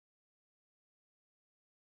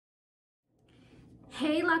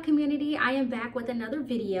Hey Loc Community, I am back with another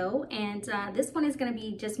video, and this one is going to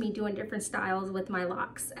be just me doing different styles with my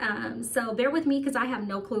locks. So bear with me because I have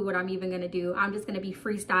no clue what I'm even going to do. I'm just going to be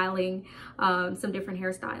freestyling some different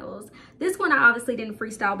hairstyles. This one I obviously didn't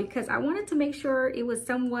freestyle because I wanted to make sure it was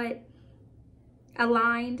somewhat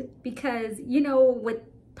aligned, because you know, with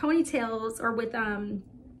ponytails or with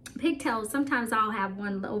pigtails, sometimes I'll have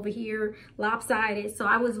one over here lopsided. So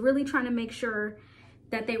I was really trying to make sure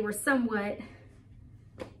that they were somewhat,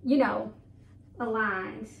 you know,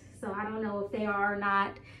 aligned. So I don't know if they are or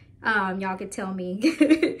not. Y'all could tell me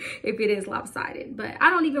if it is lopsided, but I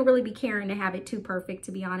don't even really be caring to have it too perfect,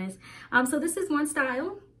 to be honest. So this is one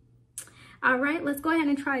style. All right, let's go ahead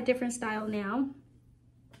and try a different style now.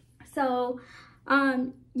 So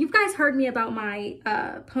you guys heard me about my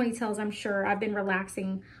ponytails. I'm sure I've been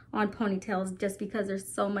relaxing on ponytails just because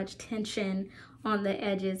there's so much tension on the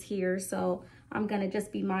edges here. So I'm gonna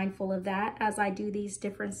just be mindful of that as I do these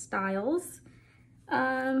different styles.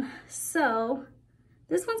 So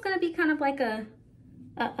this one's gonna be kind of like a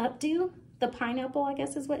updo, the pineapple, I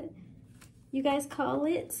guess is what you guys call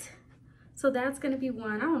it. So that's gonna be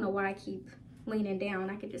one. I don't know why I keep leaning down.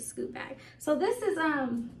 I could just scoot back. So this is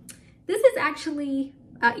actually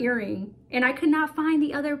an earring, and I could not find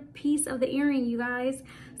the other piece of the earring, you guys.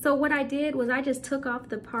 So what I did was I just took off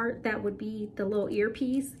the part that would be the little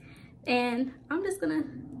earpiece, and I'm just gonna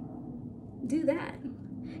do that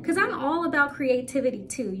because I'm all about creativity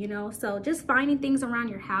too, you know. So just finding things around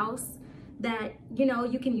your house that, you know,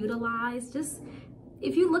 you can utilize. Just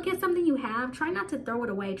if you look at something you have, try not to throw it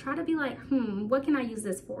away. Try to be like, what can I use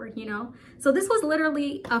this for, you know? So this was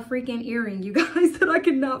literally a freaking earring, you guys, that I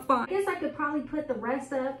could not find. I guess I could probably put the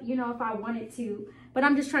rest up, you know, if I wanted to, but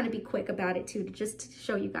I'm just trying to be quick about it too, to just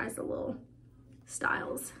show you guys the little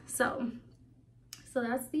styles. So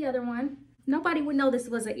that's the other one. Nobody would know this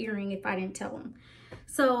was an earring if I didn't tell them.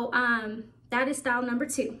 So that is style number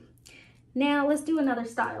 2. Now let's do another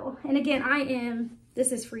style. And again,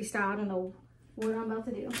 this is freestyle. I don't know what I'm about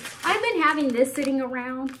to do. I've been having this sitting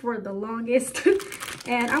around for the longest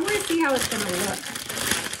and I want to see how it's gonna look.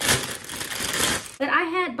 But I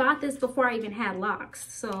had bought this before I even had locks,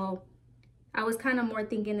 so I was kind of more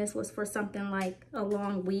thinking this was for something like a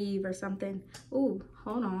long weave or something. Ooh,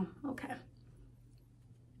 hold on. Okay.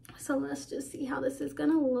 So let's just see how this is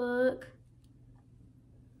gonna look.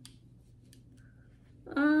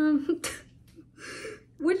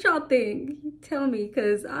 What y'all think? Tell me,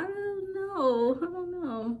 because I don't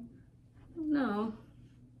know.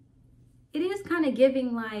 It is kind of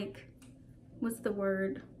giving like, what's the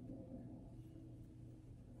word?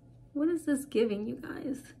 What is this giving, you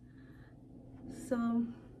guys?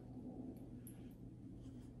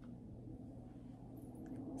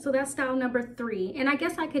 So that's style number 3. And I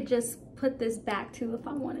guess I could just put this back too if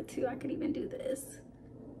I wanted to. I could even do this.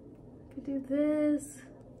 I could do this.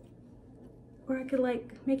 Or I could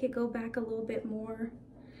like make it go back a little bit more.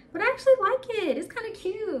 But I actually like it. It's kind of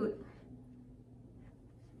cute.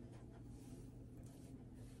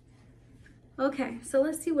 Okay, so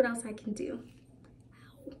let's see what else I can do.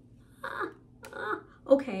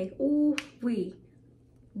 Okay, ooh wee.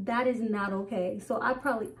 That is not okay. So I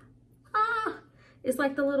probably, it's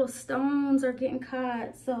like the little stones are getting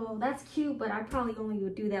caught. So that's cute, but I probably only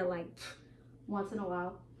would do that like once in a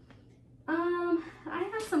while. I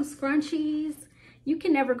have some scrunchies. You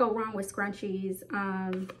can never go wrong with scrunchies.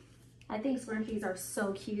 I think scrunchies are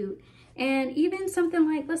so cute. And even something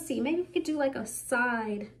like, let's see, maybe we could do like a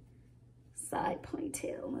side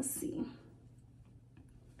ponytail. Let's see.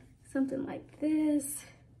 Something like this.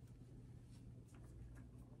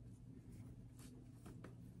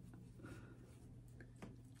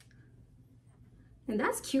 And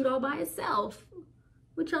that's cute all by itself.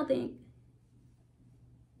 What y'all think?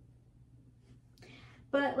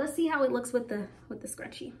 But let's see how it looks with the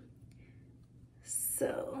scrunchie.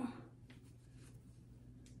 So,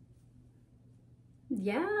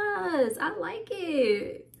 yes, I like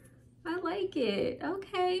it. I like it.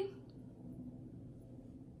 Okay.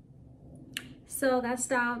 So that's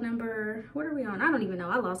style number, what are we on? I don't even know.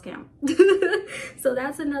 I lost count. So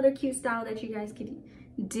that's another cute style that you guys could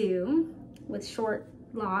do with short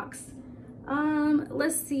locks.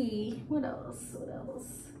 Let's see. What else?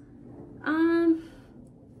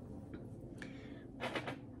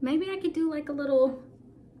 Maybe I could do like a little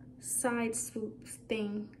side swoop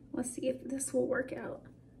thing. Let's see if this will work out.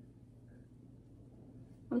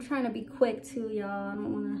 I'm trying to be quick too, y'all. I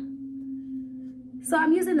don't wanna. So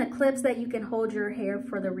I'm using the clips that you can hold your hair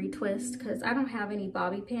for the retwist because I don't have any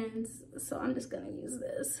bobby pins. So I'm just gonna use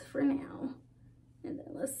this for now. And then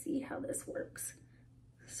let's see how this works.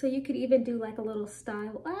 So you could even do like a little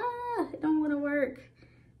style. it don't want to work.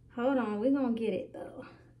 Hold on, we're gonna get it though.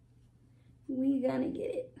 We gonna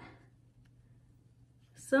get it.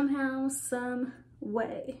 Somehow, some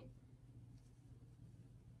way.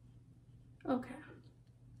 Okay.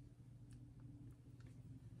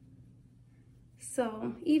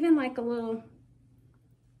 So even like a little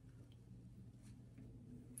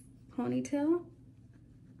ponytail,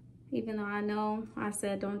 even though I know I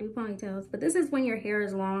said don't do ponytails, but this is when your hair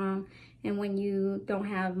is long and when you don't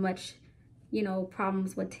have much, you know,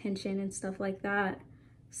 problems with tension and stuff like that.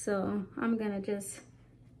 So I'm gonna just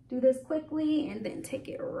do this quickly and then take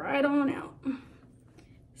it right on out.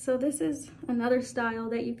 So this is another style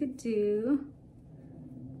that you could do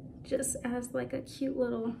just as like a cute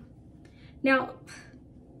little, now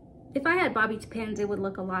if I had bobby pins it would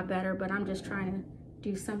look a lot better, but I'm just trying to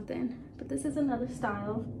do something. But this is another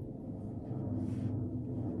style.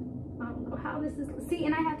 I don't know how this is, see,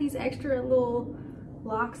 and I have these extra little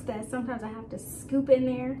locks that sometimes I have to scoop in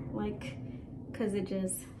there, like, cause it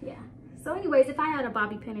just, yeah. So anyways, if I had a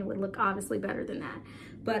bobby pin, it would look obviously better than that,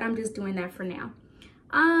 but I'm just doing that for now.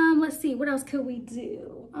 Let's see, what else could we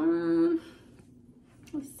do?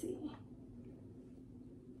 Let's see.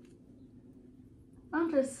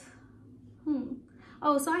 I'm just,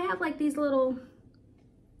 oh, so I have like these little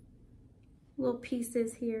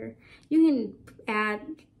pieces here. You can add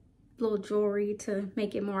little jewelry to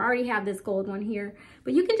make it more. I already have this gold one here,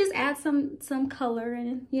 but you can just add some color,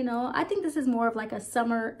 and you know, I think this is more of like a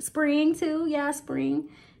spring too. Yeah, spring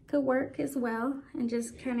could work as well, and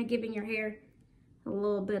just kind of giving your hair a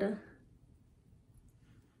little bit of,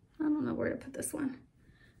 I don't know where to put this one,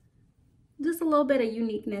 just a little bit of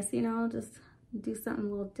uniqueness, you know, just do something a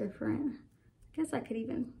little different. I guess I could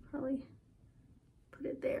even probably put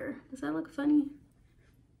it there. Does that look funny?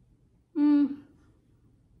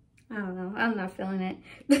 I don't know. I'm not feeling it.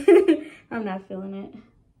 I'm not feeling it.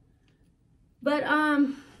 But,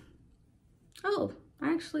 oh,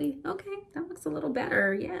 actually, okay, that looks a little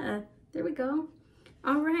better. Yeah, there we go.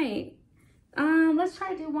 All right. Let's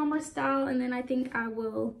try to do one more style, and then I think I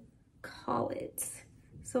will call it.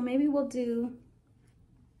 So maybe we'll do,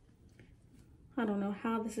 I don't know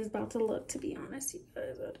how this is about to look, to be honest, you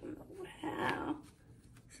guys. I don't know how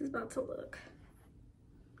this is about to look.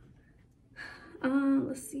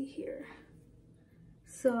 Let's see here.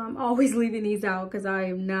 So I'm always leaving these out because I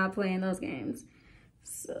am not playing those games.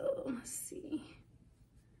 So let's see.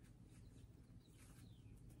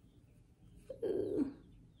 Ooh.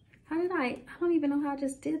 How did I don't even know how I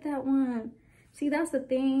just did that one. See, that's the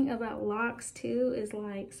thing about locks too, is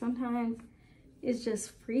like sometimes it's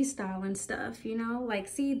just freestyling stuff, you know? Like,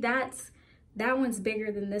 see, that one's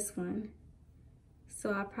bigger than this one.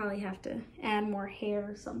 So I probably have to add more hair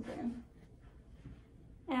or something.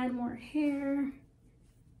 Add more hair,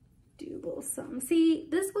 do a little something. See,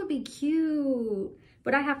 this would be cute,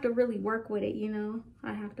 but I have to really work with it, you know?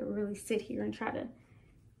 I have to really sit here and try to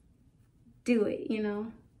do it, you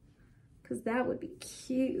know? Because that would be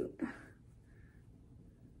cute.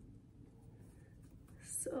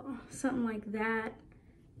 So something like that.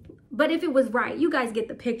 But if it was right, you guys get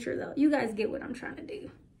the picture though. You guys get what I'm trying to do.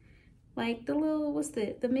 Like the little, what's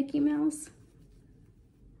the Mickey Mouse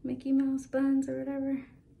buns or whatever.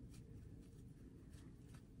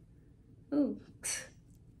 Ooh.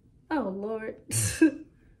 Oh Lord.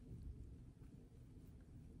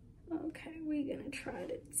 Okay, we're gonna try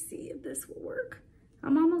to see if this will work.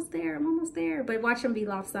 I'm almost there, but watch them be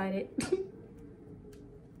lopsided.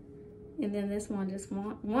 And then this one just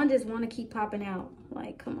want to keep popping out.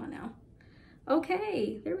 Like, come on now.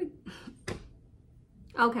 Okay, there we go.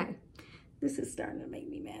 Okay, this is starting to make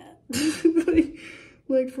me mad.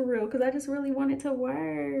 like for real, because I just really want it to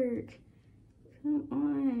work. Come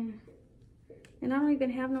on. And I don't even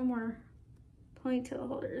have no more ponytail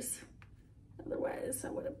holders. Otherwise, I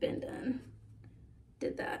would have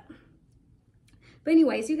did that. But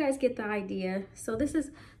anyways, you guys get the idea. So this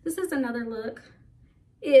is another look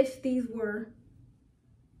if these were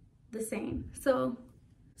the same. So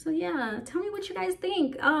yeah, tell me what you guys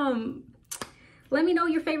think. Let me know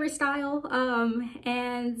your favorite style.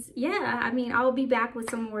 And yeah, I mean, I'll be back with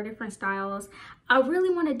some more different styles. I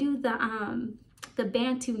really want to do the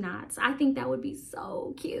Bantu knots. I think that would be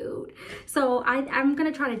so cute. So I'm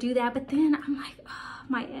gonna try to do that, but then I'm like, oh,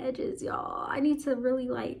 my edges, y'all. I need to really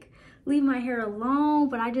like leave my hair alone,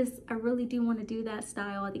 but I really do want to do that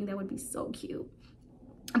style. I think that would be so cute.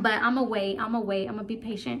 But I'm gonna wait, I'm gonna be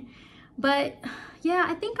patient. But yeah,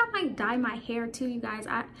 I think I might dye my hair too, you guys.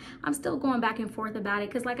 I'm still going back and forth about it,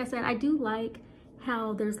 because like I said, I do like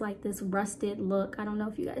how there's like this rusted look. I don't know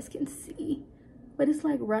if you guys can see, but it's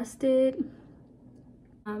like rusted.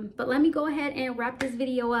 But let me go ahead and wrap this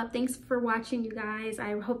video up. Thanks for watching, you guys.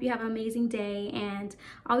 I hope you have an amazing day, and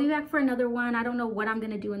I'll be back for another one. I don't know what I'm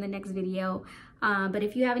gonna do in the next video, but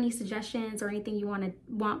if you have any suggestions or anything you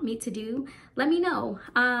want me to do, let me know.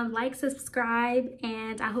 Like, subscribe,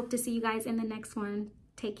 and I hope to see you guys in the next one.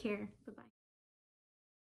 Take care.